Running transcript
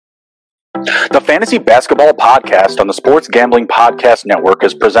The Fantasy Basketball Podcast on the Sports Gambling Podcast Network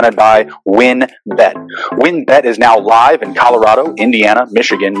is presented by WynnBET. WynnBET is now live in Colorado, Indiana,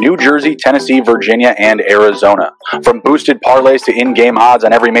 Michigan, New Jersey, Tennessee, Virginia, and Arizona. From boosted parlays to in-game odds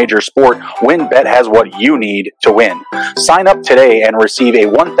on every major sport, WynnBET has what you need to win. Sign up today and receive a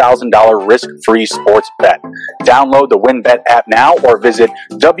 $1,000 risk-free sports bet. Download the WynnBET app now or visit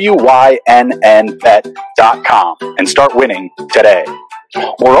wynnbet.com and start winning today.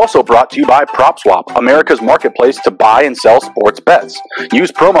 We're also brought to you by PropSwap, America's marketplace to buy and sell sports bets.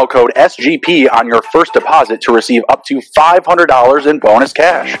 Use promo code SGP on your first deposit to receive up to $500 in bonus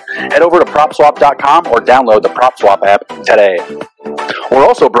cash. Head over to PropSwap.com or download the PropSwap app today. We're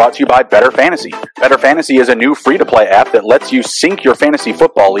also brought to you by Better Fantasy. Better Fantasy is a new free-to-play app that lets you sync your fantasy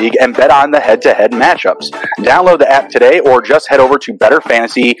football league and bet on the head-to-head matchups. Download the app today or just head over to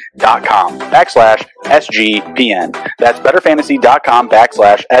betterfantasy.com/SGPN. That's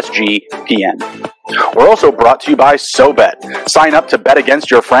betterfantasy.com/SGPN. We're also brought to you by SoBet. Sign up to bet against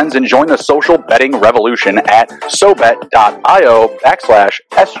your friends and join the social betting revolution at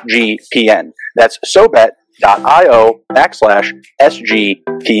SoBet.io/SGPN. That's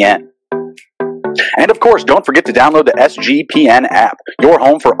SoBet.io/SGPN. And of course, don't forget to download the SGPN app, your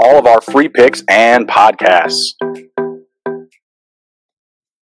home for all of our free picks and podcasts.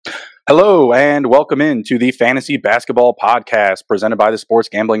 Hello, and welcome into the Fantasy Basketball Podcast presented by the Sports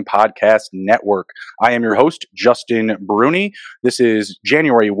Gambling Podcast Network. I am your host, Justin Bruni. This is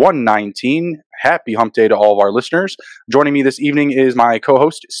January 1/19. Happy hump day to all of our listeners. Joining me this evening is my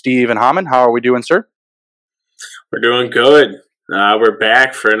co-host, Steven Hamann. How are we doing, sir? We're doing good. We're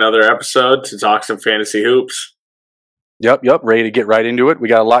back for another episode to talk some fantasy hoops. Yep. Ready to get right into it. We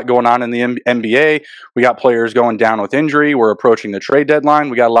got a lot going on in the NBA. We got players going down with injury. We're approaching the trade deadline.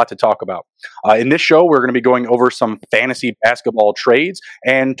 We got a lot to talk about. In this show, we're going to be going over some fantasy basketball trades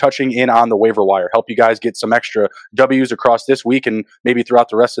and touching in on the waiver wire. Help you guys get some extra W's across this week and maybe throughout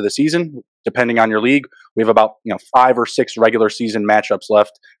the rest of the season, depending on your league. We have about 5 or 6 regular season matchups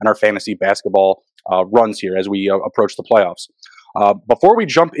left in our fantasy basketball runs here as we approach the playoffs. Before we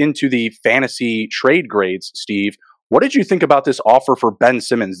jump into the fantasy trade grades, Steve, what did you think about this offer for Ben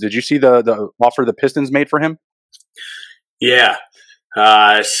Simmons? Did you see the offer the Pistons made for him? Yeah.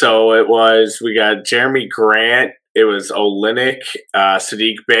 So we got Jeremy Grant, it was Olynyk,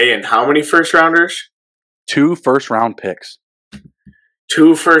 Saddiq Bey, and how many first rounders? 2 first-round picks.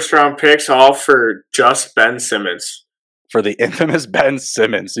 2 first-round picks, all for just Ben Simmons. For the infamous Ben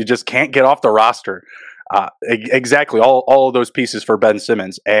Simmons. He just can't get off the roster. Exactly, all of those pieces for Ben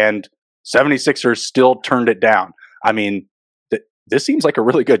Simmons. And 76ers still turned it down. I mean, this seems like a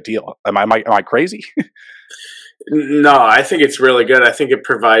really good deal. Am I crazy? No, I think it's really good. I think it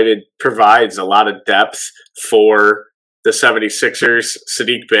provides a lot of depth for the 76ers.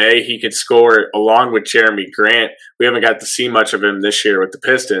 Saddiq Bey, he could score along with Jeremy Grant. We haven't got to see much of him this year with the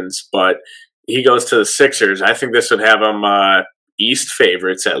Pistons, but he goes to the Sixers. I think this would have him East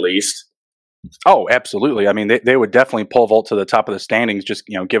favorites at least. Oh, absolutely. I mean, they would definitely pole vault to the top of the standings. Just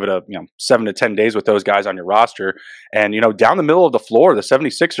give it a 7 to 10 days with those guys on your roster, and down the middle of the floor, the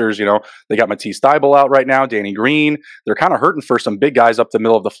 76ers. They got Matisse Thybulle out right now, Danny Green. They're kind of hurting for some big guys up the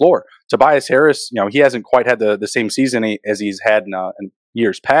middle of the floor. Tobias Harris, he hasn't quite had the same season as he's had in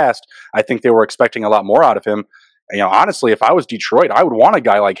years past. I think they were expecting a lot more out of him. Honestly, if I was Detroit, I would want a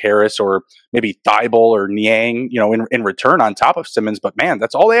guy like Harris or maybe Thybulle or Niang, in return on top of Simmons. But man,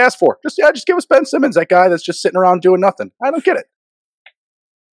 that's all they asked for. Just give us Ben Simmons, that guy that's just sitting around doing nothing. I don't get it.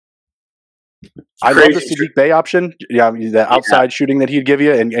 I love the Saddiq Bey option. The outside shooting that he'd give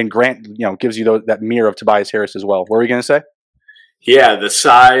you, and Grant, gives you that mirror of Tobias Harris as well. What were you going to say? Yeah, the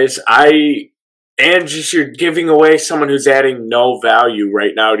size. And just you're giving away someone who's adding no value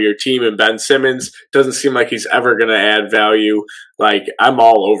right now to your team. And Ben Simmons doesn't seem like he's ever going to add value. Like, I'm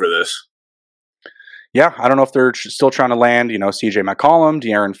all over this. Yeah, I don't know if they're still trying to land, CJ McCollum,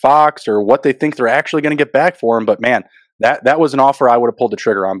 De'Aaron Fox, or what they think they're actually going to get back for him. But man, that was an offer I would have pulled the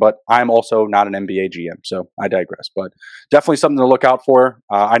trigger on. But I'm also not an NBA GM, so I digress. But definitely something to look out for.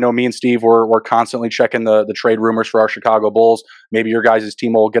 I know me and Steve, we're constantly checking the trade rumors for our Chicago Bulls. Maybe your guys'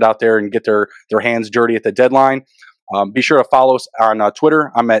 team will get out there and get their hands dirty at the deadline. Be sure to follow us on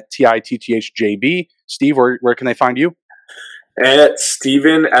Twitter. I'm at TITTHJB. Steve, where can they find you? At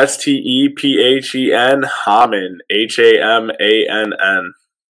Steven, STEPHEN, Hamann, HAMANN.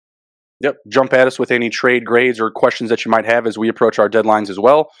 Yep. Jump at us with any trade grades or questions that you might have as we approach our deadlines as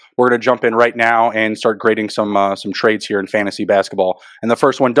well. We're going to jump in right now and start grading some trades here in fantasy basketball. And the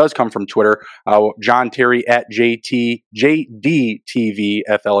first one does come from Twitter. John Terry at JDTVFL,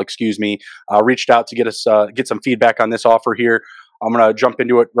 reached out to get some feedback on this offer here. I'm going to jump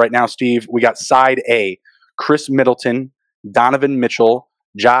into it right now, Steve. We got side A, Chris Middleton, Donovan Mitchell,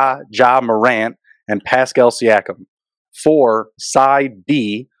 Ja Morant, and Pascal Siakam. For side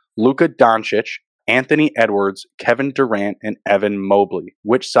B, Luka Doncic, Anthony Edwards, Kevin Durant, and Evan Mobley.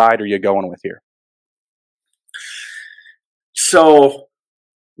 Which side are you going with here? So,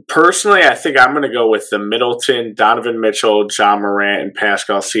 personally, I think I'm going to go with the Middleton, Donovan Mitchell, Ja Morant, and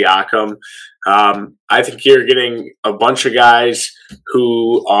Pascal Siakam. I think you're getting a bunch of guys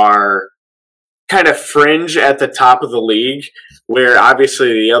who are kind of fringe at the top of the league, where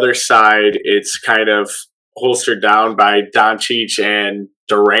obviously the other side, it's kind of holstered down by Doncic and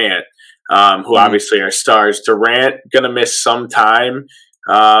Durant, who obviously are stars. Durant going to miss some time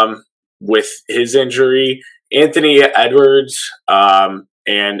with his injury. Anthony Edwards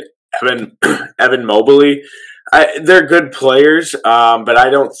and Evan Mobley, they're good players, but I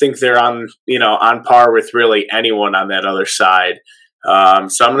don't think they're on par with really anyone on that other side. So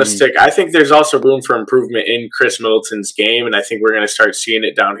I'm going to stick. I think there's also room for improvement in Chris Middleton's game, and I think we're going to start seeing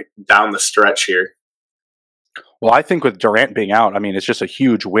it down the stretch here. Well, I think with Durant being out, I mean, it's just a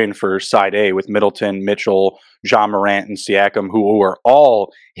huge win for side A with Middleton, Mitchell, Ja Morant, and Siakam, who are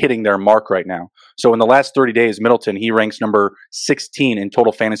all hitting their mark right now. So in the last 30 days, Middleton, he ranks number 16 in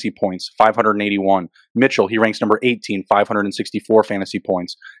total fantasy points, 581. Mitchell, he ranks number 18, 564 fantasy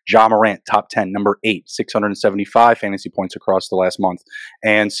points. Ja Morant, top 10, number 8, 675 fantasy points across the last month.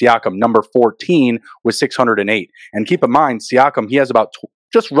 And Siakam, number 14, with 608. And keep in mind, Siakam, he has about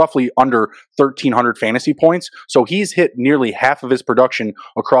just roughly under 1,300 fantasy points. So he's hit nearly half of his production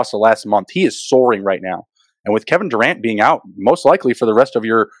across the last month. He is soaring right now. And with Kevin Durant being out, most likely for the rest of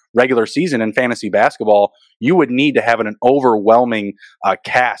your regular season in fantasy basketball, you would need to have an overwhelming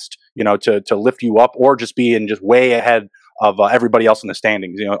cast, to lift you up, or just be in just way ahead of everybody else in the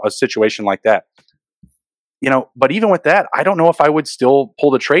standings, a situation like that. But even with that, I don't know if I would still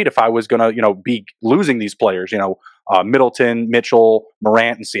pull the trade if I was going to, be losing these players, Middleton, Mitchell,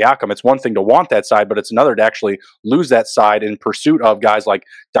 Morant, and Siakam. It's one thing to want that side, but it's another to actually lose that side in pursuit of guys like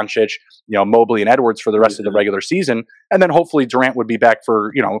Doncic, Mobley, and Edwards for the rest of the regular season. And then hopefully Durant would be back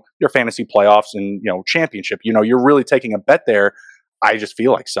for, your fantasy playoffs and, championship. You're really taking a bet there. I just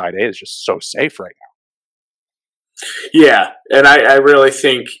feel like side A is just so safe right now. Yeah, and I really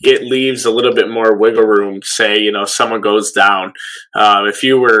think it leaves a little bit more wiggle room. Say, someone goes down. If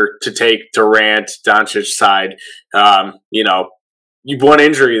you were to take Durant, Doncic side, you've one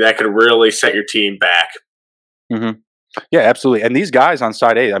injury that could really set your team back. Mm-hmm. Yeah, absolutely. And these guys on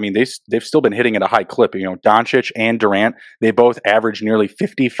side A, I mean, they've still been hitting at a high clip. Doncic and Durant, they both average nearly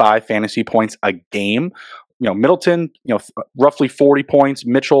 55 fantasy points a game. Middleton, roughly 40 points,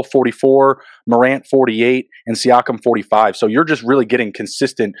 Mitchell 44, Morant 48, and Siakam 45. So you're just really getting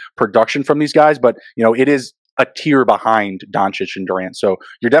consistent production from these guys, but it is a tier behind Doncic and Durant. So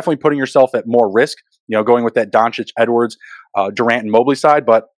you're definitely putting yourself at more risk, going with that Doncic, Edwards, Durant, and Mobley side.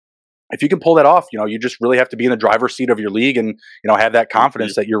 But if you can pull that off, you just really have to be in the driver's seat of your league and have that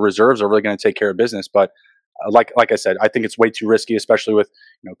confidence that your reserves are really going to take care of business. But like I said, I think it's way too risky, especially with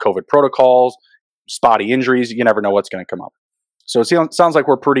COVID protocols, spotty injuries. You never know what's going to come up. So it sounds like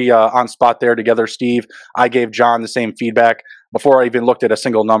we're pretty on spot there together, Steve. I gave John the same feedback. Before I even looked at a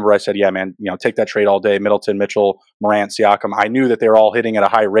single number, I said, yeah, man, take that trade all day. Middleton, Mitchell, Morant, Siakam. I knew that they were all hitting at a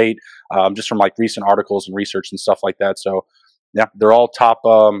high rate just from like recent articles and research and stuff like that. So yeah, they're all top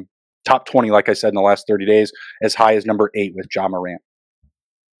 20, like I said, in the last 30 days, as high as number 8 with Ja Morant.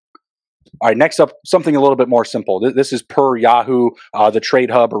 All right, next up, something a little bit more simple. This is per Yahoo, the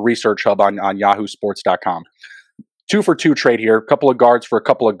trade hub or research hub on yahoosports.com. 2-for-2 trade here, a couple of guards for a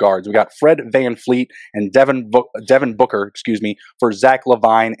couple of guards. We got Fred VanVleet and Devin Booker, for Zach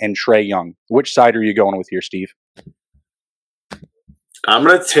LaVine and Trae Young. Which side are you going with here, Steve? I'm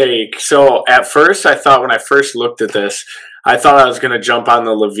going to take, so at first I thought when I first looked at this, I thought I was going to jump on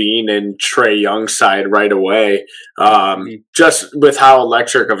the LaVine and Trae Young side right away, just with how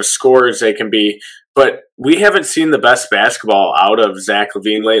electric of a scorers they can be. But we haven't seen the best basketball out of Zach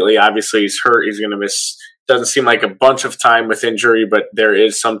LaVine lately. Obviously, he's hurt. He's going to miss, doesn't seem like a bunch of time with injury, but there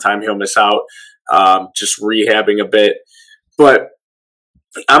is some time he'll miss out, just rehabbing a bit. But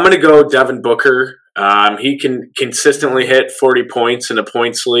I'm going to go Devin Booker. He can consistently hit 40 points in a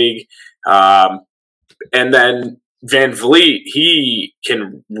points league. And then VanVleet, he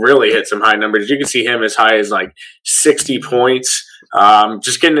can really hit some high numbers. You can see him as high as like 60 points.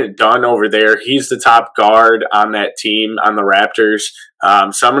 Just getting it done over there. He's the top guard on that team, on the Raptors.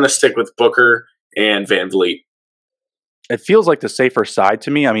 So I'm going to stick with Booker and VanVleet. It feels like the safer side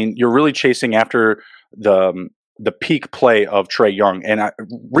to me. I mean, you're really chasing after the the peak play of Trae Young. And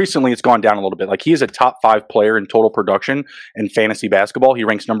recently it's gone down a little bit. Like, he is a top 5 player in total production in fantasy basketball. He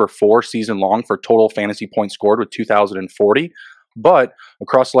ranks number 4 season long for total fantasy points scored with 2,040. But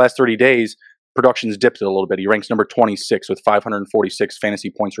across the last 30 days, production's dipped a little bit. He ranks number 26 with 546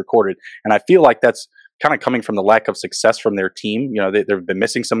 fantasy points recorded. And I feel like that's kind of coming from the lack of success from their team. You know, they've been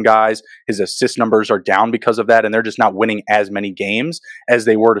missing some guys. His assist numbers are down because of that, and they're just not winning as many games as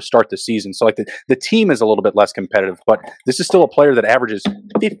they were to start the season. So, like, the team is a little bit less competitive, but this is still a player that averages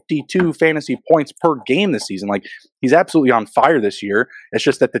 52 fantasy points per game this season. Like, he's absolutely on fire this year. It's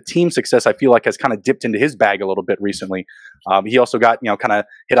just that the team success, I feel like, has kind of dipped into his bag a little bit recently. He also got, kind of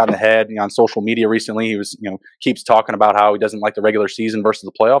hit on the head on social media recently. He was, keeps talking about how he doesn't like the regular season versus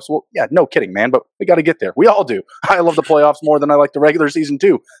the playoffs. Well, yeah, no kidding, man, but we got to get there. We all do. I love the playoffs more than I like the regular season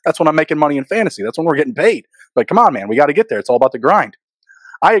too. That's when I'm making money in fantasy. That's when we're getting paid. But come on, man, we got to get there. It's all about the grind.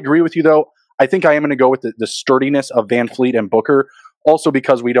 I agree with you, though. I think I am going to go with the sturdiness of VanVleet and Booker. Also,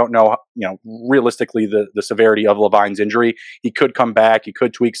 because we don't know, realistically the severity of LaVine's injury. He could come back. He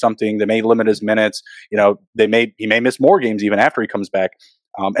could tweak something. They may limit his minutes. He may miss more games even after he comes back.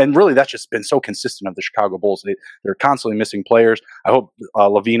 And really, that's just been so consistent of the Chicago Bulls. They're constantly missing players. I hope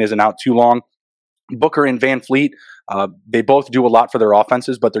LaVine isn't out too long. Booker and VanVleet, they both do a lot for their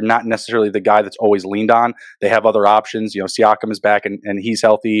offenses, but they're not necessarily the guy that's always leaned on. They have other options. Siakam is back and he's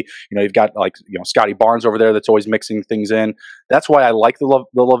healthy. You've got Scotty Barnes over there that's always mixing things in. That's why I like the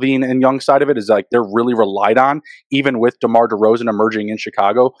LaVine and Young side of it, is like they're really relied on. Even with DeMar DeRozan emerging in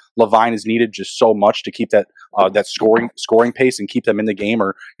Chicago, LaVine is needed just so much to keep that scoring pace and keep them in the game,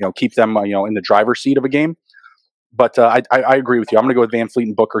 or keep them in the driver's seat of a game. But I agree with you. I'm going to go with VanVleet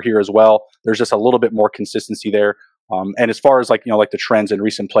and Booker here as well. There's just a little bit more consistency there. And as far as like the trends in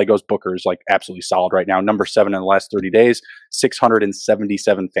recent play goes, Booker is like absolutely solid right now. Number 7 in the last 30 days,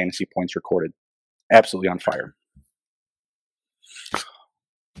 677 fantasy points recorded. Absolutely on fire.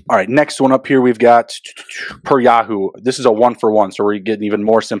 All right, next one up here, we've got per Yahoo. This is a 1-for-1, so we're getting even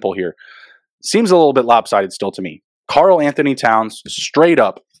more simple here. Seems a little bit lopsided still to me. Karl Anthony Towns straight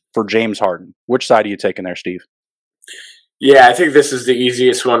up for James Harden. Which side are you taking there, Steve? Yeah, I think this is the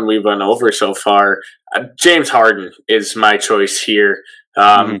easiest one we've went over so far. James Harden is my choice here.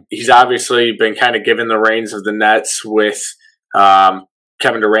 He's obviously been kind of given the reins of the Nets with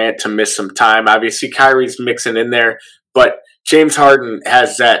Kevin Durant to miss some time. Obviously, Kyrie's mixing in there, but James Harden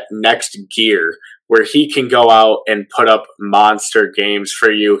has that next gear where he can go out and put up monster games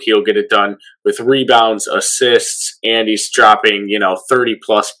for you. He'll get it done with rebounds, assists, and he's dropping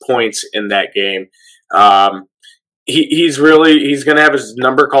 30-plus points in that game. He's going to have his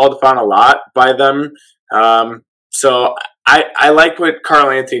number called upon a lot by them. So I like what Karl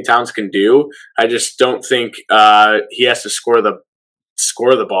Anthony Towns can do. I just don't think he has to score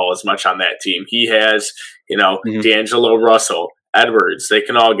the ball as much on that team. He has, D'Angelo Russell, Edwards. They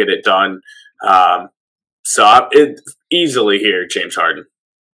can all get it done. So easily here, James Harden.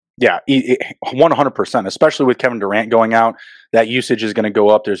 Yeah, 100%, especially with Kevin Durant going out. That usage is going to go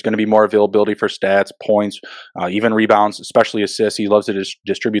up. There's going to be more availability for stats, points, even rebounds, especially assists. He loves to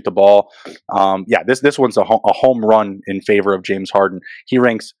distribute the ball. This one's a home run in favor of James Harden. He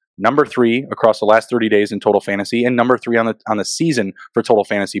ranks number 3 across the last 30 days in total fantasy, and number 3 on the season for total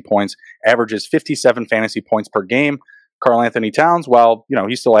fantasy points. Averages 57 fantasy points per game. Karl Anthony Towns, while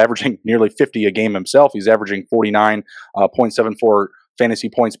he's still averaging nearly 50 a game himself, he's averaging 49.74 fantasy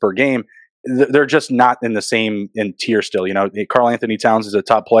points per game. They're just not in the same tier still. Karl Anthony Towns is a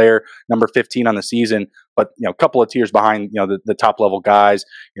top player, number 15 on the season, but a couple of tiers behind the top level guys.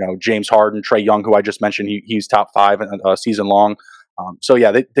 James Harden, Trae Young, who I just mentioned, he's top 5 season long.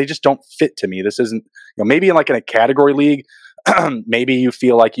 They just don't fit to me. This isn't maybe in a category league. Maybe you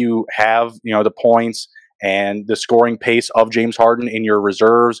feel like you have the points and the scoring pace of James Harden in your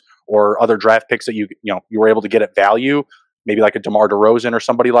reserves or other draft picks that you were able to get at value. Maybe like a DeMar DeRozan or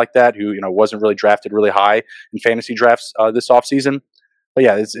somebody like that who wasn't really drafted really high in fantasy drafts this offseason. But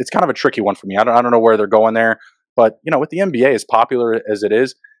yeah, it's kind of a tricky one for me. I don't know where they're going there. But with the NBA as popular as it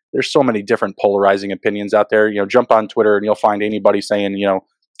is, there's so many different polarizing opinions out there. Jump on Twitter and you'll find anybody saying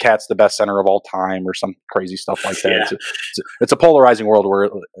Cat's the best center of all time or some crazy stuff like that. Yeah. It's a polarizing world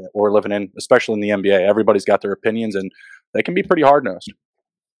we're living in, especially in the NBA. Everybody's got their opinions and they can be pretty hard-nosed.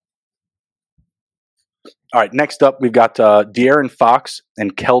 All right, next up, we've got De'Aaron Fox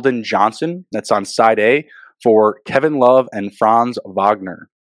and Keldon Johnson. That's on side A for Kevin Love and Franz Wagner.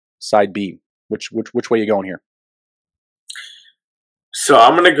 Side B. Which way are you going here? So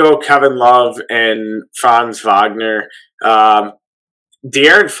I'm going to go Kevin Love and Franz Wagner.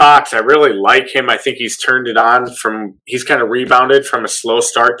 De'Aaron Fox, I really like him. I think he's turned it on he's kind of rebounded from a slow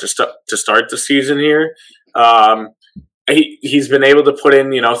start to start the season here. He's been able to put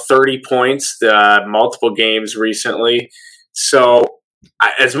in 30 points multiple games recently. So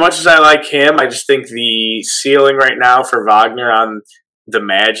as much as I like him, I just think the ceiling right now for Wagner on the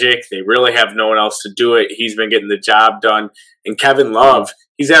Magic, they really have no one else to do it. He's been getting the job done. And Kevin Love,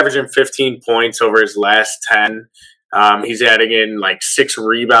 he's averaging 15 points over his last 10. He's adding in like 6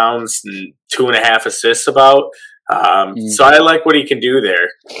 rebounds and 2.5 assists about. So I like what he can do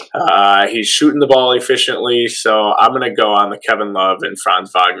there. He's shooting the ball efficiently, so I'm going to go on the Kevin Love and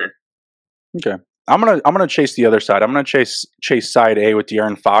Franz Wagner. Okay. I'm gonna chase the other side. I'm gonna chase side A with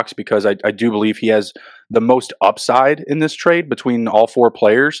De'Aaron Fox because I do believe he has the most upside in this trade between all 4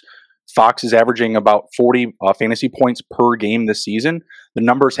 players. Fox is averaging about 40 fantasy points per game this season. The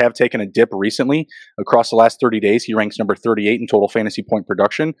numbers have taken a dip recently. Across the last 30 days, he ranks number 38 in total fantasy point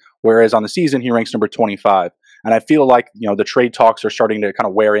production, whereas on the season, he ranks number 25. And I feel like, the trade talks are starting to kind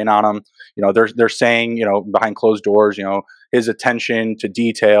of wear in on him. They're saying, behind closed doors, his attention to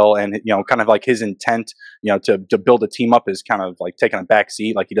detail and, kind of like his intent, to build a team up is kind of like taking a back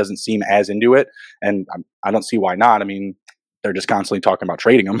seat. Like he doesn't seem as into it. And I don't see why not. I mean, they're just constantly talking about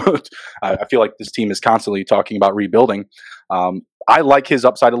trading him. I feel like this team is constantly talking about rebuilding. I like his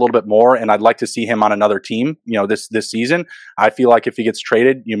upside a little bit more, and I'd like to see him on another team, this season. I feel like if he gets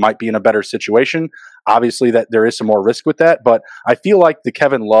traded, you might be in a better situation. Obviously, that there is some more risk with that, but I feel like the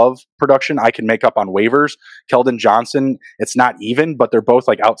Kevin Love production I can make up on waivers. Keldon Johnson, it's not even, but they're both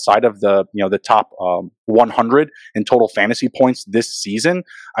like outside of the the top 100 in total fantasy points this season.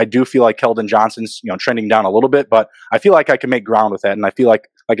 I do feel like Keldon Johnson's trending down a little bit, but I feel like I can make ground with that, and I feel like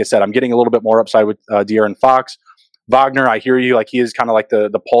I said, I'm getting a little bit more upside with De'Aaron Fox. Wagner, I hear you. Like he is kind of like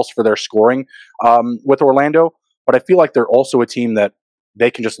the pulse for their scoring with Orlando, but I feel like they're also a team that they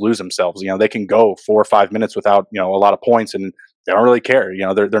can just lose themselves. They can go 4 or 5 minutes without a lot of points, and they don't really care.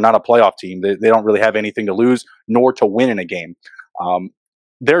 They're not a playoff team. They don't really have anything to lose nor to win in a game.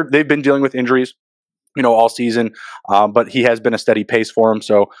 They've been dealing with injuries, all season, but he has been a steady pace for him.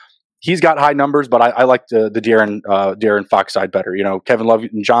 So he's got high numbers, but I like the De'Aaron Fox side better. Kevin Love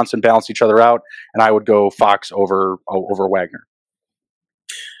and Johnson balance each other out, and I would go Fox over Wagner.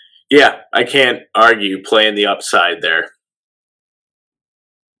 Yeah, I can't argue playing the upside there.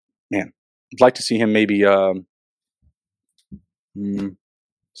 Man, I'd like to see him maybe. I was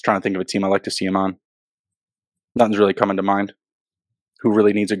trying to think of a team I'd like to see him on. Nothing's really coming to mind. Who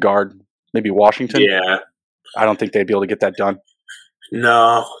really needs a guard? Maybe Washington? Yeah. I don't think they'd be able to get that done.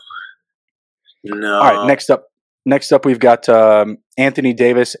 No. All right, next up we've got Anthony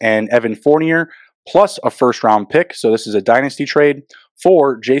Davis and Evan Fournier plus a first-round pick. So this is a dynasty trade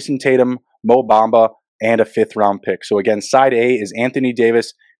for Jason Tatum, Mo Bamba, and a 5th-round pick. So again, side A is Anthony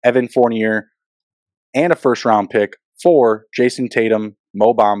Davis, Evan Fournier, and a first-round pick for Jason Tatum,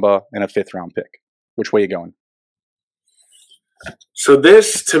 Mo Bamba, and a 5th-round pick. Which way are you going? So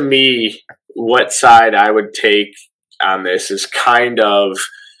this, to me, what side I would take on this is kind of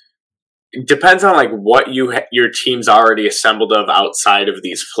depends on like what your team's already assembled of outside of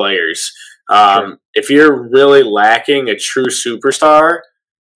these players. Sure. If you're really lacking a true superstar,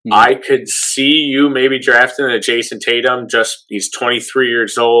 I could see you maybe drafting a Jason Tatum. He's 23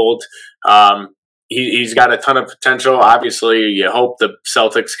 years old. He's got a ton of potential. Obviously, you hope the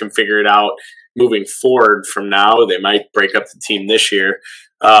Celtics can figure it out moving forward from now. They might break up the team this year.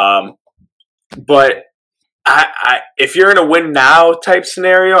 But if you're in a win now type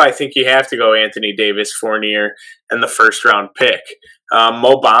scenario, I think you have to go Anthony Davis, Fournier, and the first-round pick.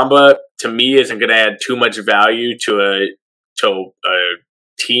 Mo Bamba, to me, isn't going to add too much value to a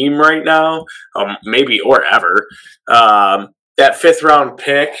team right now, maybe or ever. That 5th-round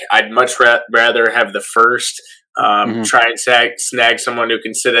pick, I'd much rather have the first. Try and snag someone who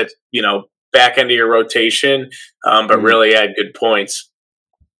can sit at back end of your rotation, but really add good points.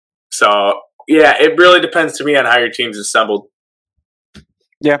 So yeah, it really depends to me on how your team's assembled.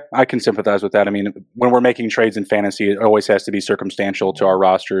 Yeah, I can sympathize with that. I mean, when we're making trades in fantasy, it always has to be circumstantial to our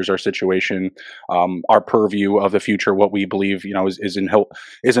rosters, our situation, our purview of the future, what we believe, is in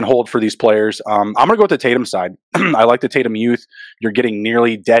hold for these players. I'm going to go with the Tatum side. I like the Tatum youth. You're getting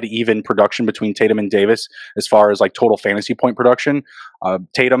nearly dead even production between Tatum and Davis as far as like total fantasy point production.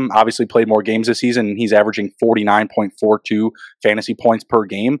 Tatum obviously played more games this season, and he's averaging 49.42 fantasy points per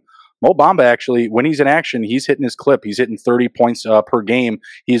game. Mo Bamba, actually, when he's in action, he's hitting his clip. He's hitting 30 points per game.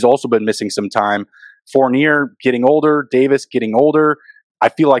 He's also been missing some time. Fournier getting older, Davis getting older. I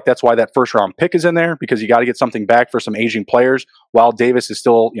feel like that's why that first round pick is in there, because you got to get something back for some aging players. While Davis is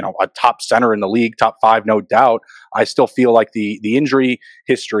still, a top center in the league, top 5, no doubt, I still feel like the injury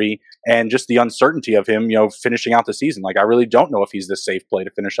history and just the uncertainty of him, finishing out the season. Like, I really don't know if he's the safe play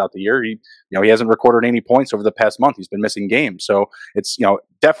to finish out the year. He hasn't recorded any points over the past month. He's been missing games. So it's,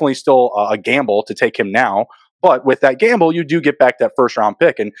 definitely still a gamble to take him now. But with that gamble, you do get back that first round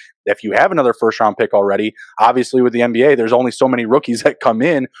pick. And if you have another first round pick already, obviously with the NBA, there's only so many rookies that come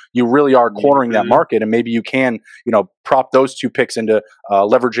in. You really are cornering that market. And maybe you can, prop those 2 picks into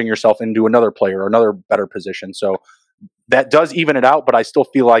leveraging yourself into another player or another better position. So that does even it out, but I still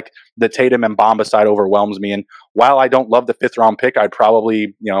feel like the Tatum and Bamba side overwhelms me. And while I don't love the 5th round pick, I'd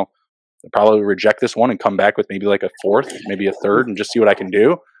probably, reject this one and come back with maybe like a 4th, maybe a 3rd, and just see what I can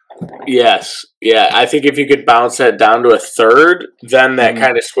do. Yes. Yeah. I think if you could bounce that down to a 3rd, then that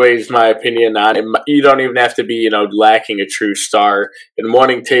kind of sways my opinion on it. You don't even have to be, lacking a true star and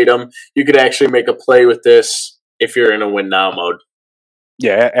wanting Tatum. You could actually make a play with this if you're in a win now mode.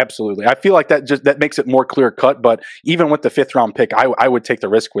 Yeah, absolutely. I feel like that makes it more clear cut. But even with the 5th round pick, I would take the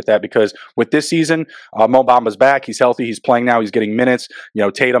risk with that, because with this season, Mo Bamba's back. He's healthy. He's playing now. He's getting minutes.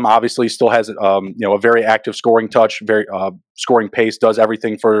 Tatum obviously still has a very active scoring touch, very scoring pace, does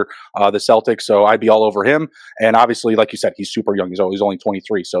everything for the Celtics. So I'd be all over him. And obviously, like you said, he's super young. He's only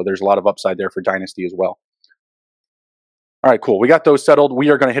 23. So there's a lot of upside there for Dynasty as well. All right, cool. We got those settled. We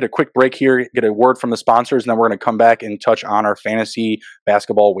are going to hit a quick break here, get a word from the sponsors, and then we're going to come back and touch on our fantasy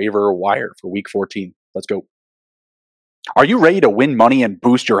basketball waiver wire for Week 14. Let's go. Are you ready to win money and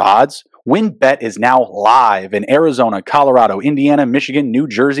boost your odds? WynnBET is now live in Arizona, Colorado, Indiana, Michigan, New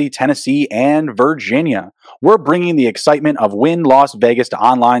Jersey, Tennessee, and Virginia. We're bringing the excitement of Wynn Las Vegas to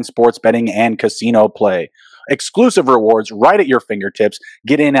online sports betting and casino play. Exclusive rewards right at your fingertips.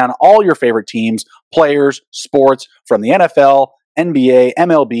 Get in on all your favorite teams, players, sports from the NFL, NBA,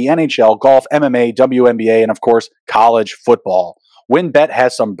 MLB, NHL, golf, MMA, WNBA, and of course, college football. WynnBET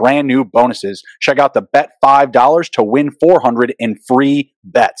has some brand new bonuses. Check out the bet $5 to win $400 in free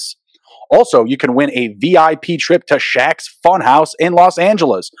bets. Also, you can win a VIP trip to Shaq's Funhouse in Los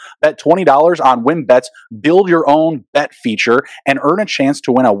Angeles. Bet $20 on WynnBET's Build Your Own Bet feature and earn a chance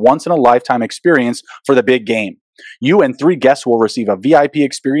to win a once-in-a-lifetime experience for the big game. You and 3 guests will receive a VIP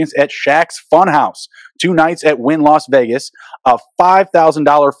experience at Shaq's Funhouse, 2 nights at Wynn Las Vegas, a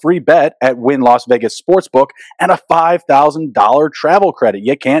 $5,000 free bet at Wynn Las Vegas Sportsbook, and a $5,000 travel credit.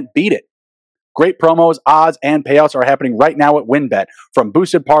 You can't beat it. Great promos, odds, and payouts are happening right now at WynnBET. From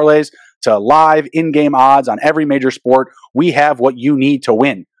boosted parlays to live in-game odds on every major sport, we have what you need to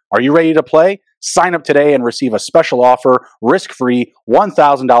win. Are you ready to play? Sign up today and receive a special offer, risk-free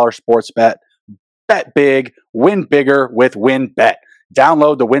 $1,000 sports bet. Bet big, win bigger with WynnBET.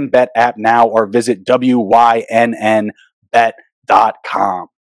 Download the WynnBET app now or visit wynnbet.com.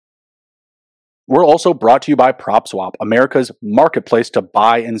 We're also brought to you by PropSwap, America's marketplace to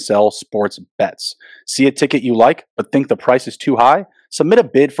buy and sell sports bets. See a ticket you like but think the price is too high? Submit a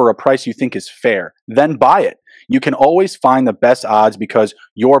bid for a price you think is fair, then buy it. You can always find the best odds because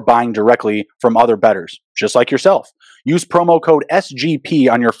you're buying directly from other bettors, just like yourself. Use promo code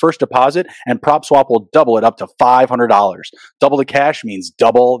SGP on your first deposit and PropSwap will double it up to $500. Double the cash means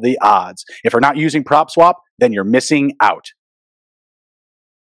double the odds. If you're not using PropSwap, then you're missing out.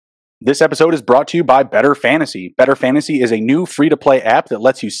 This episode is brought to you by Better Fantasy. Better Fantasy is a new free-to-play app that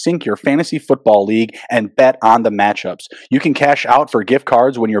lets you sync your fantasy football league and bet on the matchups. You can cash out for gift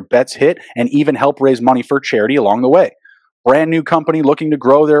cards when your bets hit and even help raise money for charity along the way. Brand new company looking to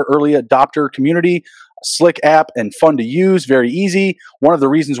grow their early adopter community. Slick app and fun to use, very easy. One of the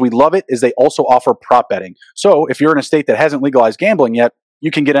reasons we love it is they also offer prop betting. So if you're in a state that hasn't legalized gambling yet,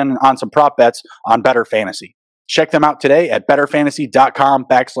 you can get in on some prop bets on Better Fantasy. Check them out today at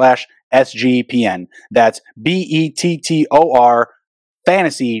betterfantasy.com/SGPN. That's BETTOR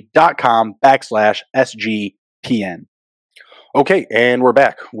fantasy.com/SGPN. Okay, and we're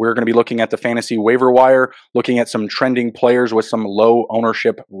back. We're going to be looking at the fantasy waiver wire, looking at some trending players with some low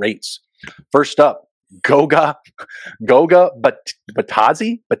ownership rates. First up, Goga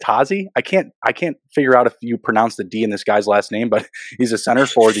Batadze. I can't figure out if you pronounce the D in this guy's last name, but he's a center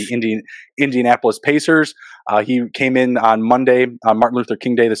for the Indianapolis Pacers. He came in on Monday, Martin Luther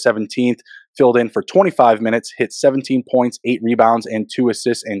King Day, the 17th, filled in for 25 minutes, hit 17 points, 8 rebounds, and 2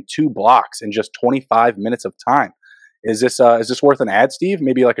 assists and 2 blocks in just 25 minutes of time. Is this worth an ad, Steve?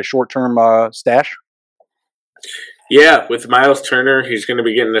 Maybe like a short-term stash? Yeah, with Miles Turner, he's going to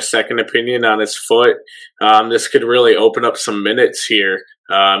be getting a second opinion on his foot. This could really open up some minutes here.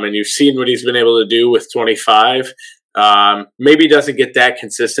 And you've seen what he's been able to do with 25. Maybe doesn't get that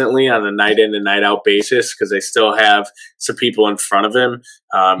consistently on a night in and night out basis because they still have some people in front of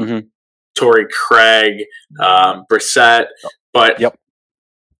him. Torrey Craig, Brissett, but yep.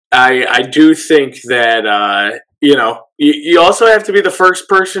 I do think that you also have to be the first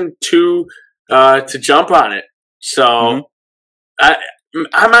person to jump on it. So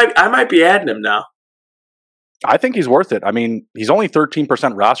I might be adding him now. I think he's worth it. I mean, he's only 13%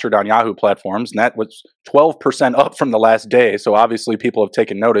 rostered on Yahoo platforms, and that was 12% up from the last day. So obviously people have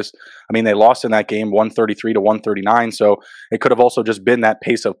taken notice. I mean, they lost in that game 133 to 139. So it could have also just been that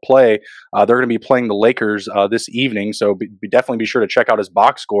pace of play. They're going to be playing the Lakers this evening. So definitely be sure to check out his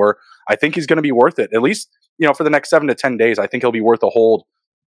box score. I think he's going to be worth it, at least, for the next 7 to 10 days. I think he'll be worth a hold.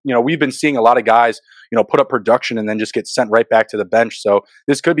 We've been seeing a lot of guys, put up production and then just get sent right back to the bench. So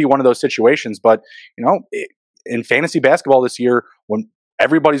this could be one of those situations, but, in fantasy basketball this year, when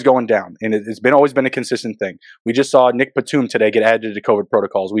everybody's going down, and it's always been a consistent thing. We just saw Nick Batum today get added to COVID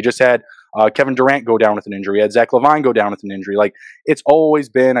protocols. We just had Kevin Durant go down with an injury. We had Zach LaVine go down with an injury. Like, it's always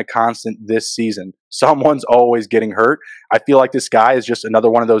been a constant this season. Someone's always getting hurt. I feel like this guy is just another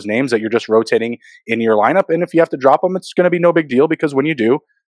one of those names that you're just rotating in your lineup. And if you have to drop him, it's going to be no big deal, because when you do,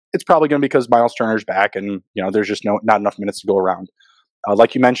 it's probably going to be because Miles Turner's back and, there's just not enough minutes to go around.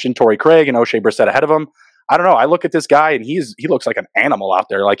 Like you mentioned, Torrey Craig and O'Shea Brissett ahead of him. I don't know. I look at this guy and he looks like an animal out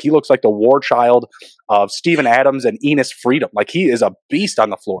there. Like, he looks like the war child of Steven Adams and Enos Freedom. Like, he is a beast on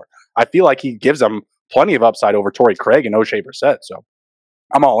the floor. I feel like he gives them plenty of upside over Torrey Craig and O'Shea Brissett. So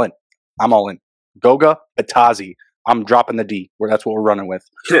I'm all in. Goga Bitadze. I'm dropping the D. That's what we're running with.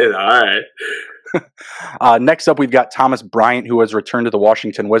 All right. Next up, we've got Thomas Bryant, who has returned to the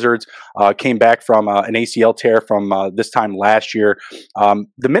Washington Wizards. Came back from an ACL tear from this time last year.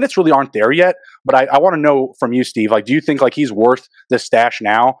 The minutes really aren't there yet, but I want to know from you, Steve, do you think he's worth the stash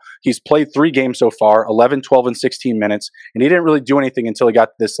now? He's played 3 games so far, 11, 12, and 16 minutes, and he didn't really do anything until he got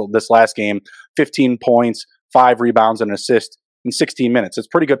this last game, 15 points, 5 rebounds, and an assist in 16 minutes. It's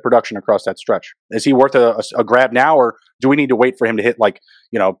pretty good production across that stretch. Is he worth a grab now, or do we need to wait for him to hit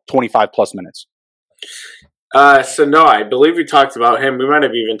 25 plus minutes? So no, I believe we talked about him. We might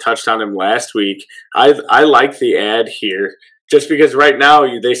have even touched on him last week. I like the ad here just because right now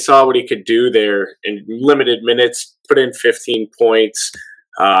they saw what he could do there in limited minutes, put in 15 points,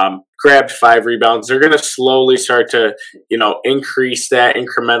 grabbed 5 rebounds. They're going to slowly start to, increase that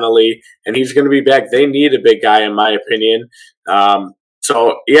incrementally, and he's going to be back. They need a big guy, in my opinion.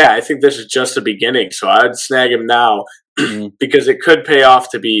 So yeah, I think this is just the beginning. So I'd snag him now because it could pay off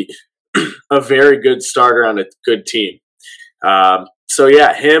to be a very good starter on a good team. So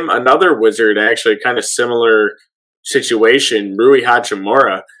yeah, him, another Wizard, actually kind of similar situation, Rui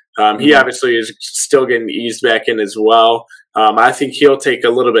Hachimura. He obviously is still getting eased back in as well. I think he'll take a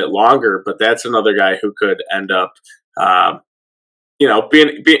little bit longer, but that's another guy who could end up, playing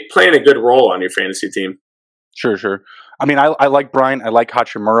a good role on your fantasy team. Sure. I mean, I like Bryant. I like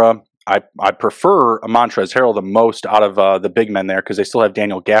Hachimura. I prefer Montrezl Harrell the most out of the big men there, because they still have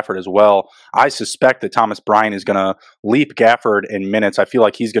Daniel Gafford as well. I suspect that Thomas Bryant is going to leap Gafford in minutes. I feel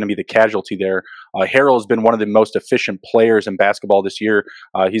like he's going to be the casualty there. Harrell has been one of the most efficient players in basketball this year.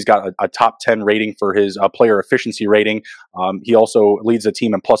 He's got a top 10 rating for his player efficiency rating. He also leads the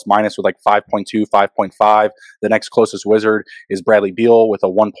team in plus minus with 5.2, 5.5. The next closest Wizard is Bradley Beal with a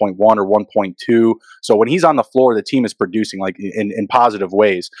 1.1 or 1.2. So when he's on the floor, the team is producing in positive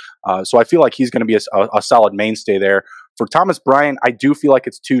ways. So I feel like he's going to be a solid mainstay there. For Thomas Bryant, I do feel like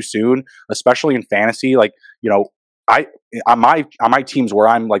it's too soon, especially in fantasy. On my teams where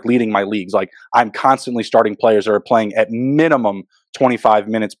I'm leading my leagues, I'm constantly starting players that are playing at minimum 25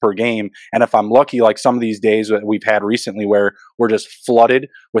 minutes per game. And if I'm lucky, some of these days that we've had recently where we're just flooded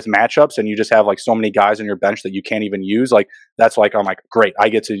with matchups and you just have so many guys on your bench that you can't even use, that's I'm great. I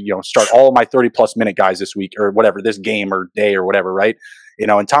get to, start all my 30 plus minute guys this week or whatever, this game or day or whatever, right?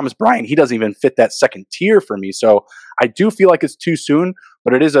 And Thomas Bryant, he doesn't even fit that second tier for me. So I do feel like it's too soon,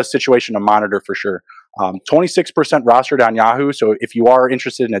 but it is a situation to monitor for sure. 26% rostered on Yahoo. So if you are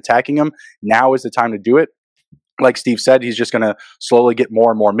interested in attacking him, now is the time to do it. Like Steve said, he's just going to slowly get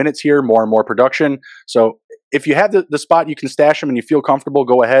more and more minutes here, more and more production. So if you have the spot, you can stash him and you feel comfortable,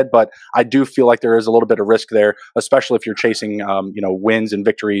 go ahead. But I do feel like there is a little bit of risk there, especially if you're chasing, wins and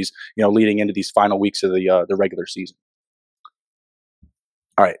victories, leading into these final weeks of the regular season.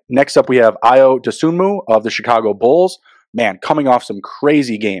 All right, next up we have Ayo Dosunmu of the Chicago Bulls. Man, coming off some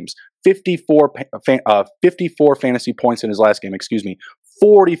crazy games. 54 fantasy points in his last game,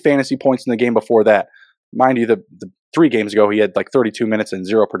 40 fantasy points in the game before that. Mind you, the 3 games ago, he had like 32 minutes and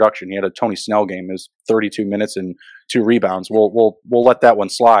 0 production. He had a Tony Snell game. It was 32 minutes and 2 rebounds. We'll let that one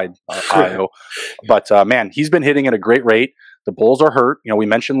slide, Ayo. But man, he's been hitting at a great rate. The Bulls are hurt. We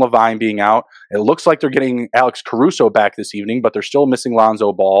mentioned Levine being out. It looks like they're getting Alex Caruso back this evening, but they're still missing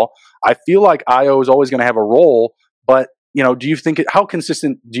Lonzo Ball. I feel like Ayo is always going to have a role, but do you think how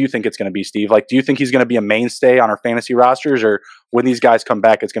consistent do you think it's going to be, Steve? Like, do you think he's going to be a mainstay on our fantasy rosters, or when these guys come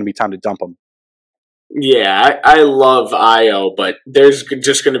back, it's going to be time to dump them? Yeah, I love Ayo, but there's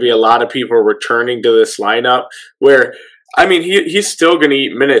just going to be a lot of people returning to this lineup where, I mean, he's still going to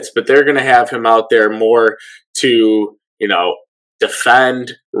eat minutes, but they're going to have him out there more to,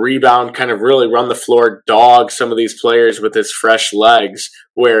 defend, rebound, kind of really run the floor, dog some of these players with his fresh legs,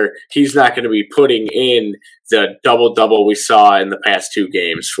 where he's not going to be putting in the double-double we saw in the past 2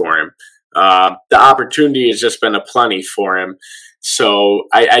 games for him. The opportunity has just been aplenty for him. So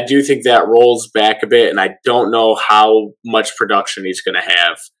I do think that rolls back a bit, and I don't know how much production he's going to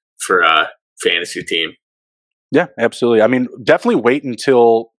have for a fantasy team. Yeah, absolutely. I mean, definitely wait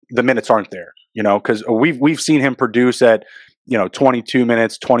until the minutes aren't there, because we've seen him produce at 22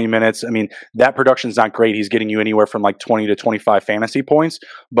 minutes, 20 minutes. I mean, that production's not great. He's getting you anywhere from like 20 to 25 fantasy points,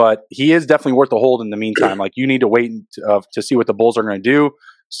 but he is definitely worth a hold in the meantime. Like, you need to wait to see what the Bulls are going to do,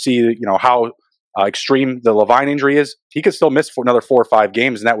 see, how extreme the Levine injury is. He could still miss for another 4 or 5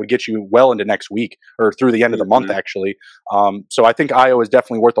 games, and that would get you well into next week or through the end of the month, actually. So I think Ayo is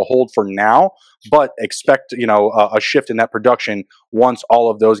definitely worth a hold for now, but expect, a shift in that production once all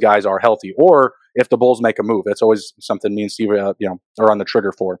of those guys are healthy, or if the Bulls make a move. That's always something me and Steve, are on the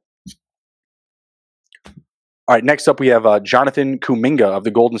trigger for. All right, next up we have Jonathan Kuminga of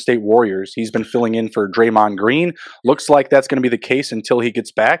the Golden State Warriors. He's been filling in for Draymond Green. Looks like that's going to be the case until he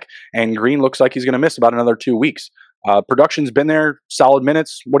gets back, and Green looks like he's going to miss about another 2 weeks. Production's been there, solid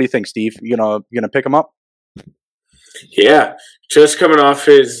minutes. What do you think, Steve? You gonna pick him up? Yeah, just coming off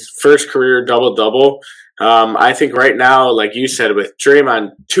his first career double-double. I think right now, like you said, with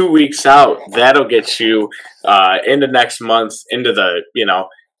Draymond 2 weeks out, that'll get you into next month, into the,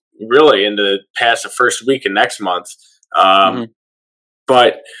 really into past the first week of next month.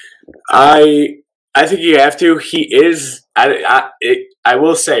 But I think you have to. He is, I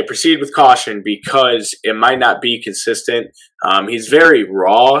will say, proceed with caution because it might not be consistent. He's very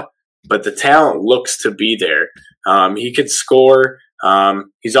raw, but the talent looks to be there. He could score.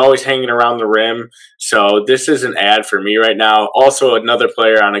 He's always hanging around the rim. So this is an ad for me right now. Also, another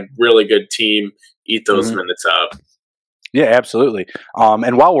player on a really good team. Eat those minutes up. Yeah, absolutely.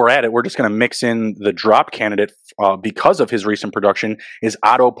 And while we're at it, we're just going to mix in the drop candidate because of his recent production is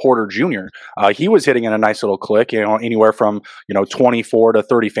Otto Porter Jr. He was hitting in a nice little click, anywhere from 24 to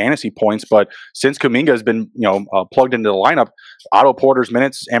 30 fantasy points. But since Kuminga has been plugged into the lineup, Otto Porter's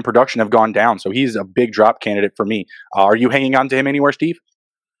minutes and production have gone down. So he's a big drop candidate for me. Are you hanging on to him anywhere, Steve?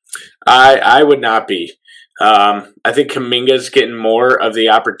 I would not be. I think Kuminga's getting more of the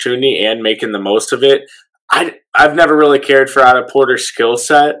opportunity and making the most of it. I've never really cared for Otto Porter's skill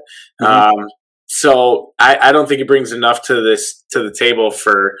set, so I don't think he brings enough to the table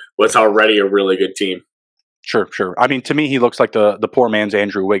for what's already a really good team. Sure. I mean, to me, he looks like the poor man's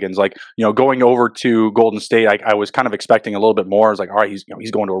Andrew Wiggins. Like, going over to Golden State, I was kind of expecting a little bit more. I was like, all right, he's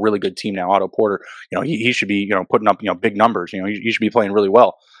going to a really good team now. Otto Porter, he should be putting up big numbers. He should be playing really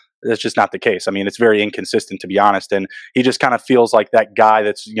well. That's just not the case. I mean, it's very inconsistent, to be honest. And he just kind of feels like that guy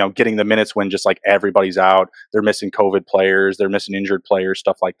that's, getting the minutes when just like everybody's out. They're missing COVID players. They're missing injured players,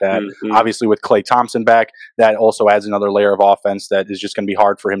 stuff like that. Obviously, with Klay Thompson back, that also adds another layer of offense that is just going to be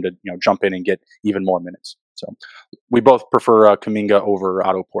hard for him to, jump in and get even more minutes. So we both prefer Kuminga over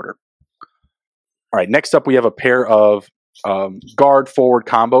Otto Porter. All right, next up, we have a pair of guard-forward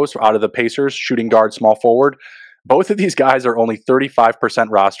combos out of the Pacers, shooting guard, small forward. Both of these guys are only 35%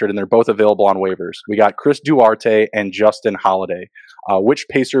 rostered, and they're both available on waivers. We got Chris Duarte and Justin Holiday. Which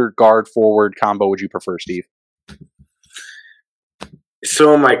Pacer guard-forward combo would you prefer, Steve?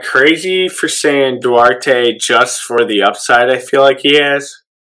 So am I crazy for saying Duarte just for the upside I feel like he has?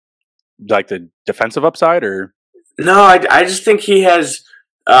 Like the defensive upside, or? No, I just think he has...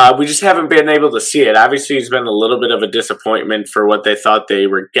 we just haven't been able to see it. Obviously, he's been a little bit of a disappointment for what they thought they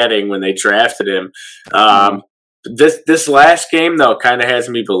were getting when they drafted him. This last game, though, kind of has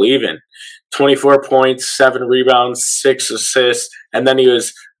me believing. 24 points, 7 rebounds, 6 assists, and then he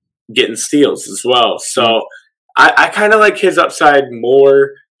was getting steals as well. So I kind of like his upside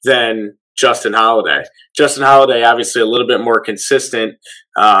more than Justin Holiday. Justin Holiday, obviously, a little bit more consistent,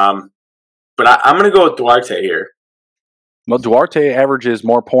 but I'm going to go with Duarte here. Well, Duarte averages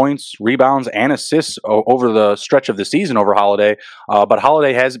more points, rebounds, and assists over the stretch of the season over Holiday, but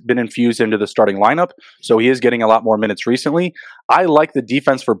Holiday has been infused into the starting lineup, so he is getting a lot more minutes recently. I like the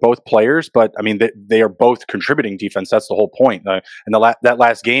defense for both players, but I mean they are both contributing defense. That's the whole point. In that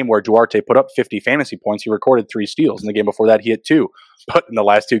last game where Duarte put up 50 fantasy points, he recorded 3 steals. In the game before that, he hit 2. But in the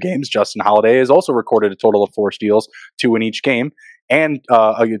last 2 games, Justin Holiday has also recorded a total of 4 steals, 2 in each game. And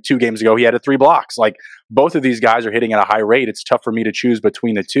 2 games ago, he had 3 blocks. Like, both of these guys are hitting at a high rate. It's tough for me to choose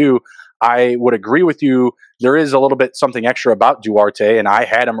between the two. I would agree with you. There is a little bit something extra about Duarte, and I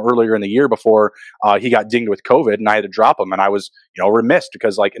had him earlier in the year before he got dinged with COVID, and I had to drop him. And I was, remiss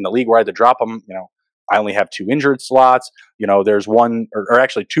because, like, in the league where I had to drop him, I only have 2 injured slots. There's one or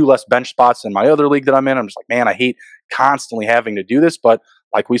actually 2 less bench spots in my other league that I'm in. I'm just like, man, I hate constantly having to do this. But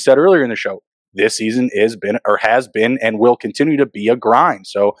like we said earlier in the show, this season has been and will continue to be a grind.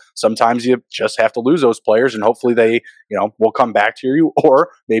 So sometimes you just have to lose those players, and hopefully they, will come back to you,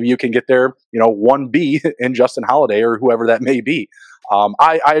 or maybe you can get their, 1B in Justin Holiday or whoever that may be.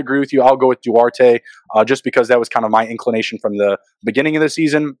 I agree with you. I'll go with Duarte just because that was kind of my inclination from the beginning of the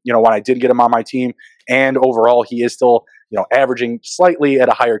season, when I did get him on my team. And overall, he is still, averaging slightly at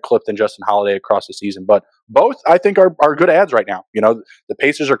a higher clip than Justin Holiday across the season. But both, I think, are good ads right now. The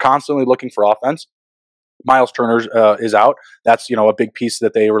Pacers are constantly looking for offense. Miles Turner is out. That's, a big piece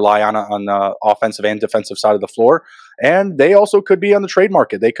that they rely on the offensive and defensive side of the floor. And they also could be on the trade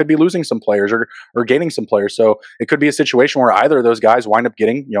market. They could be losing some players or gaining some players. So it could be a situation where either of those guys wind up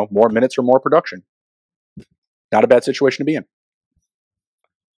getting, more minutes or more production. Not a bad situation to be in.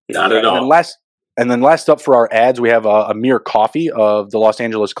 Not at all. And then last up for our ads, we have Amir Coffey of the Los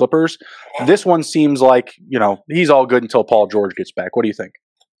Angeles Clippers. This one seems like, he's all good until Paul George gets back. What do you think?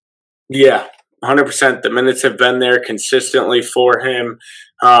 Yeah. 100%. The minutes have been there consistently for him.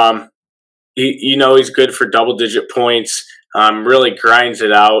 He's good for double-digit points. Really grinds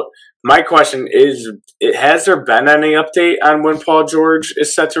it out. My question is, has there been any update on when Paul George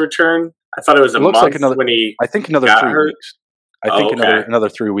is set to return? I thought it was a month like when he I think another 3 weeks. Another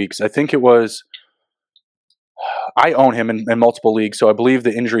 3 weeks. I think it was. I own him in multiple leagues, so I believe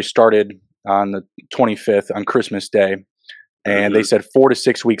the injury started on the 25th on Christmas Day, and they said 4 to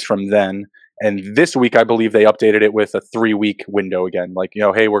 6 weeks from then. And this week, I believe they updated it with a 3-week window again. Like,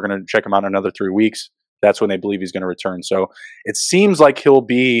 hey, we're going to check him out in another 3 weeks. That's when they believe he's going to return. So it seems like he'll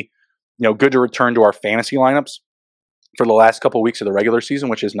be, good to return to our fantasy lineups for the last couple of weeks of the regular season,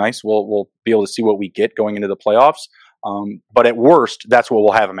 which is nice. We'll be able to see what we get going into the playoffs. But at worst, that's what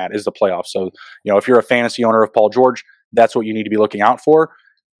we'll have him at, is the playoffs. So, if you're a fantasy owner of Paul George, that's what you need to be looking out for.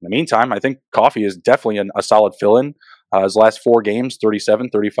 In the meantime, I think Coffey is definitely a solid fill-in. His last 4 games, 37,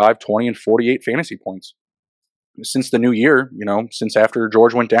 35, 20, and 48 fantasy points. Since the new year, since after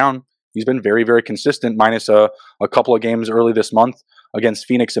George went down, he's been very, very consistent, minus a couple of games early this month against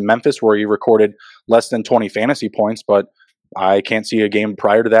Phoenix and Memphis where he recorded less than 20 fantasy points. But I can't see a game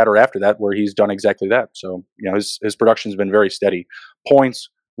prior to that or after that where he's done exactly that. So, his production has been very steady. Points,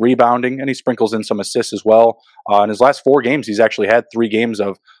 rebounding, and he sprinkles in some assists as well. In his last 4 games, he's actually had 3 games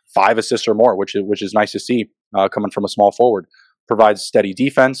of 5 assists or more, which is nice to see coming from a small forward. Provides steady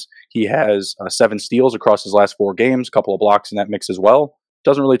defense. He has 7 steals across his last 4 games, a couple of blocks in that mix as well.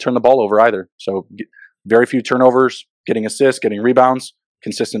 Doesn't really turn the ball over either. So very few turnovers, getting assists, getting rebounds,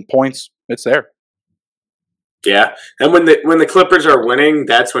 consistent points. It's there. Yeah, and when the Clippers are winning,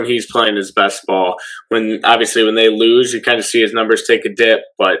 that's when he's playing his best ball. When they lose, you kind of see his numbers take a dip,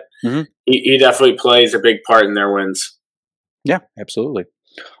 but he definitely plays a big part in their wins. Yeah, absolutely.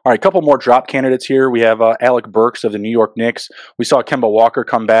 All right, a couple more drop candidates here. We have Alec Burks of the New York Knicks. We saw Kemba Walker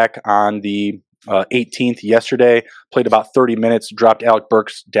come back on the 18th yesterday, played about 30 minutes, dropped Alec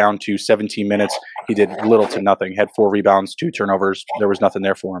Burks down to 17 minutes. He did little to nothing, had 4 rebounds, 2 turnovers. There was nothing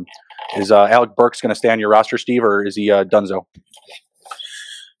there for him. Is Alec Burks going to stay on your roster, Steve, or is he dunzo?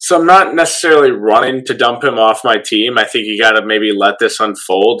 So I'm not necessarily running to dump him off my team. I think you got to maybe let this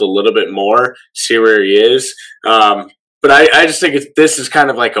unfold a little bit more, see where he is. But I just think this is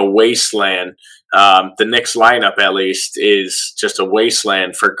kind of like a wasteland. The Knicks lineup, at least, is just a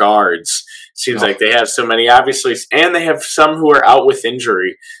wasteland for guards. Seems like they have so many, obviously, and they have some who are out with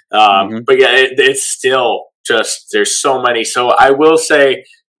injury. But yeah, it's still just, there's so many. So I will say,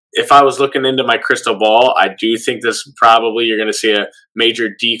 if I was looking into my crystal ball, I do think this probably, you're going to see a major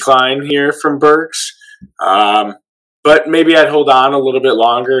decline here from Burks. But maybe I'd hold on a little bit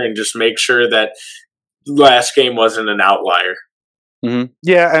longer and just make sure that last game wasn't an outlier.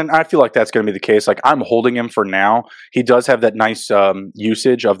 Yeah, and I feel like that's going to be the case. Like, I'm holding him for now. He does have that nice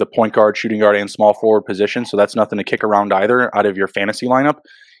usage of the point guard, shooting guard, and small forward position, so that's nothing to kick around either out of your fantasy lineup.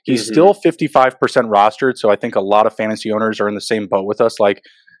 He's still 55% rostered, so I think a lot of fantasy owners are in the same boat with us. Like,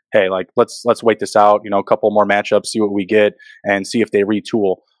 hey, like let's wait this out. A couple more matchups, see what we get, and see if they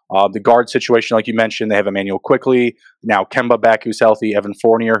retool. The guard situation, like you mentioned, they have Emmanuel Quickly, now Kemba back who's healthy, Evan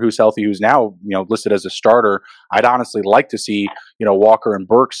Fournier who's healthy, who's now listed as a starter. I'd honestly like to see Walker and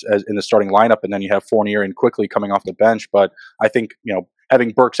Burks as in the starting lineup, and then you have Fournier and Quickly coming off the bench. But I think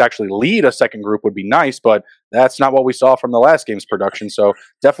having Burks actually lead a second group would be nice, but that's not what we saw from the last game's production. So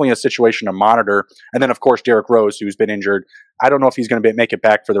definitely a situation to monitor. And then of course Derrick Rose, who's been injured. I don't know if he's going to make it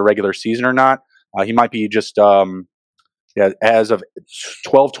back for the regular season or not. He might be just. As of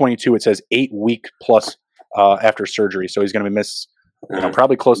 12/22, it says 8 week plus after surgery. So he's going to be missed,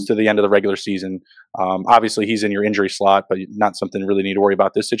 probably close to the end of the regular season. Obviously, he's in your injury slot, but not something really need to worry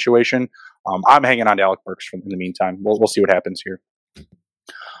about this situation. I'm hanging on to Alec Burks in the meantime. We'll see what happens here.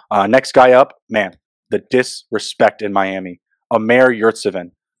 Next guy up, man, the disrespect in Miami. Omer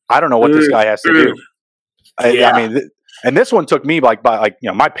Yurtseven. I don't know what this guy has to do. I mean. And this one took me my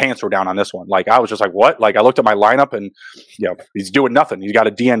pants were down on this one. Like I was just like, what? Like I looked at my lineup and he's doing nothing. He's got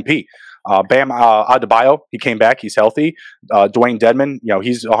a DNP. Bam Adebayo, he came back. He's healthy. Dwayne Dedmon,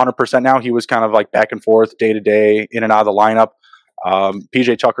 he's 100% now. He was kind of like back and forth day to day, in and out of the lineup.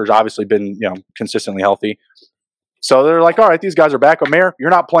 PJ Tucker's obviously been consistently healthy. So they're like, all right, these guys are back. Omer,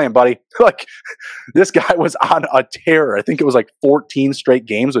 you're not playing, buddy. Like this guy was on a tear. I think it was like 14 straight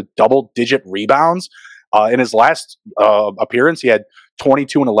games with double-digit rebounds. In his last appearance, he had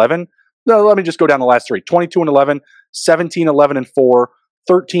 22 and 11. No, let me just go down the last three. 22 and 11, 17, 11 and 4,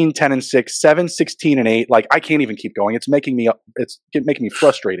 13, 10 and 6, 7, 16 and 8. Like I can't even keep going. It's making me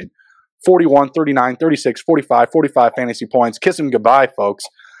frustrated. 41, 39, 36, 45 fantasy points. Kiss him goodbye, folks.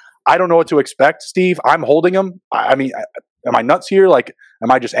 I don't know what to expect, Steve. I'm holding him. I mean, am I nuts here? Like,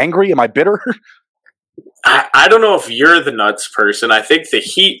 am I just angry? Am I bitter? I don't know if you're the nuts person. I think the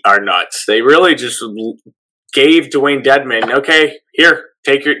Heat are nuts. They really just gave Dwayne Dedmon, okay, here,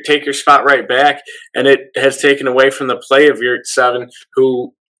 take your spot right back, and it has taken away from the play of Yurtseven,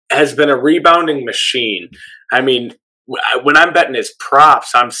 who has been a rebounding machine. I mean, when I'm betting his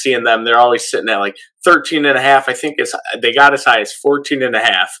props, I'm seeing them. They're always sitting at like 13.5. I think they got as high as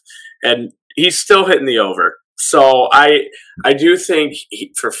 14.5, and he's still hitting the over. So I do think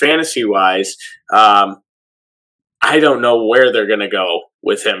for fantasy wise, I don't know where they're going to go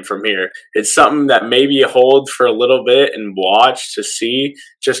with him from here. It's something that maybe you hold for a little bit and watch to see,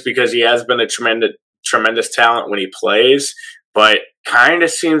 just because he has been a tremendous talent when he plays, but kind of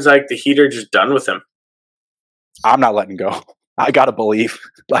seems like the Heat are just done with him. I'm not letting go. I gotta believe.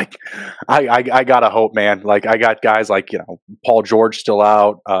 Like I gotta hope, man. Like I got guys like Paul George still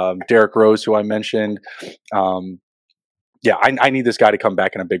out, Derrick Rose, who I mentioned. I need this guy to come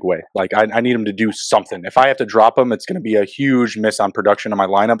back in a big way. Like I need him to do something. If I have to drop him, it's going to be a huge miss on production in my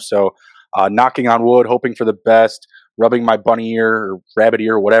lineup. So knocking on wood, hoping for the best, rubbing my bunny ear or rabbit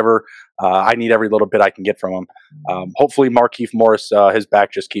ear, whatever. I need every little bit I can get from him. Hopefully Markieff Morris, his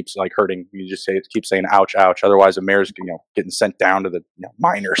back just keeps like hurting. You just keep saying ouch, ouch. Otherwise Amer's getting sent down to the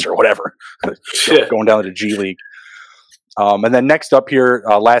minors or whatever, going down to the G League. And then next up here,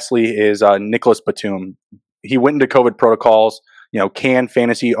 lastly, is Nicholas Batum. He went into COVID protocols. Can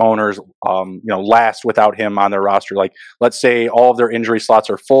fantasy owners, last without him on their roster? Like, let's say all of their injury slots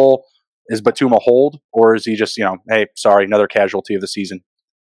are full. Is Batum a hold, or is he just, hey, sorry, another casualty of the season?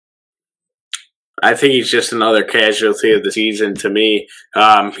 I think he's just another casualty of the season to me.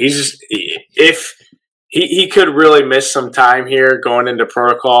 He's just, if he could really miss some time here going into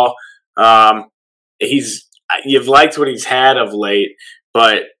protocol. You've liked what he's had of late,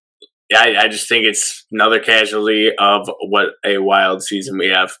 but I just think it's another casualty of what a wild season we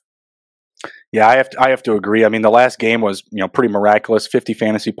have. Yeah, I have to agree. I mean, the last game was pretty miraculous. 50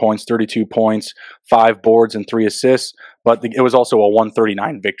 fantasy points, 32 points, 5 boards, and 3 assists. But it was also a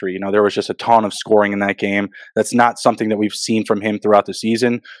 139 victory. There was just a ton of scoring in that game. That's not something that we've seen from him throughout the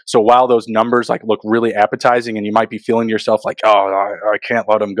season. So while those numbers look really appetizing, and you might be feeling to yourself like, oh, I can't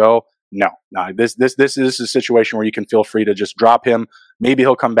let him go. No. This is a situation where you can feel free to just drop him. Maybe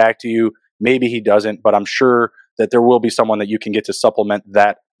he'll come back to you. Maybe he doesn't. But I'm sure that there will be someone that you can get to supplement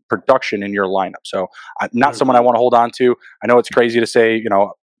that production in your lineup. So not someone I want to hold on to. I know it's crazy to say,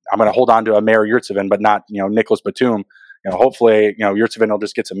 I'm going to hold on to Omer Yurtseven, but not, Nicholas Batum. Hopefully, Yurtseven will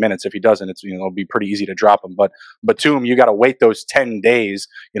just get some minutes. If he doesn't, it'll be pretty easy to drop him. But Batum, you got to wait those 10 days,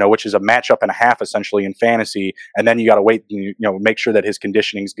 which is a matchup and a half essentially in fantasy. And then you got to wait, make sure that his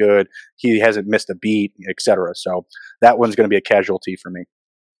conditioning's good. He hasn't missed a beat, etc. So that one's going to be a casualty for me.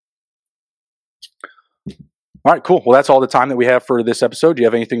 All right, cool. Well, that's all the time that we have for this episode. Do you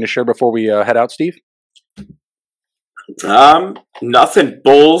have anything to share before we head out, Steve? Nothing.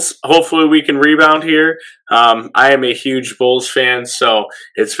 Bulls. Hopefully we can rebound here. I am a huge Bulls fan, so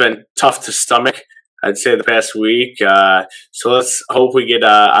it's been tough to stomach, I'd say, the past week. So let's hope we get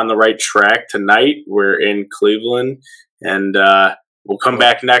on the right track tonight. We're in Cleveland, and we'll come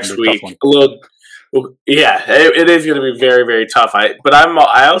back next week. A little. Yeah, it is going to be very, very tough.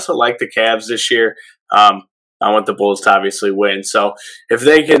 I also like the Cavs this year. I want the Bulls to obviously win. So if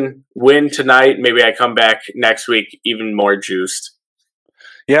they can win tonight, maybe I come back next week even more juiced.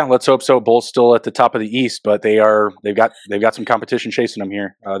 Yeah, let's hope so. Bulls still at the top of the East, but they've got some competition chasing them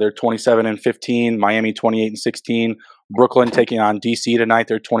here. They're 27-15, Miami 28-16, Brooklyn taking on DC tonight.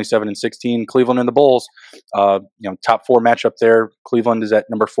 They're 27-16. Cleveland and the Bulls, top 4 matchup there. Cleveland is at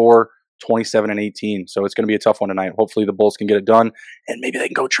number 4. 27-18. So it's going to be a tough one tonight. Hopefully the Bulls can get it done, and maybe they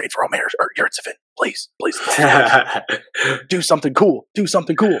can go trade for Omer or Yurtseven. Please. Do something cool.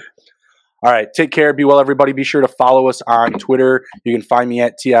 All right. Take care. Be well, everybody. Be sure to follow us on Twitter. You can find me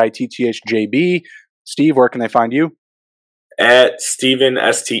at TITTHJB. Steve, where can they find you? At Stephen,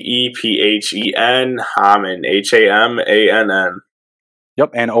 STEPHEN, Hamann, HAMANN.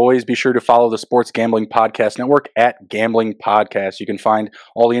 Yep, and always be sure to follow the Sports Gambling Podcast Network at Gambling Podcast. You can find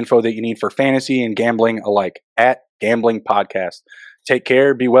all the info that you need for fantasy and gambling alike at Gambling Podcast. Take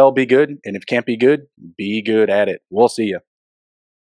care, be well, be good, and if you can't be good at it. We'll see you.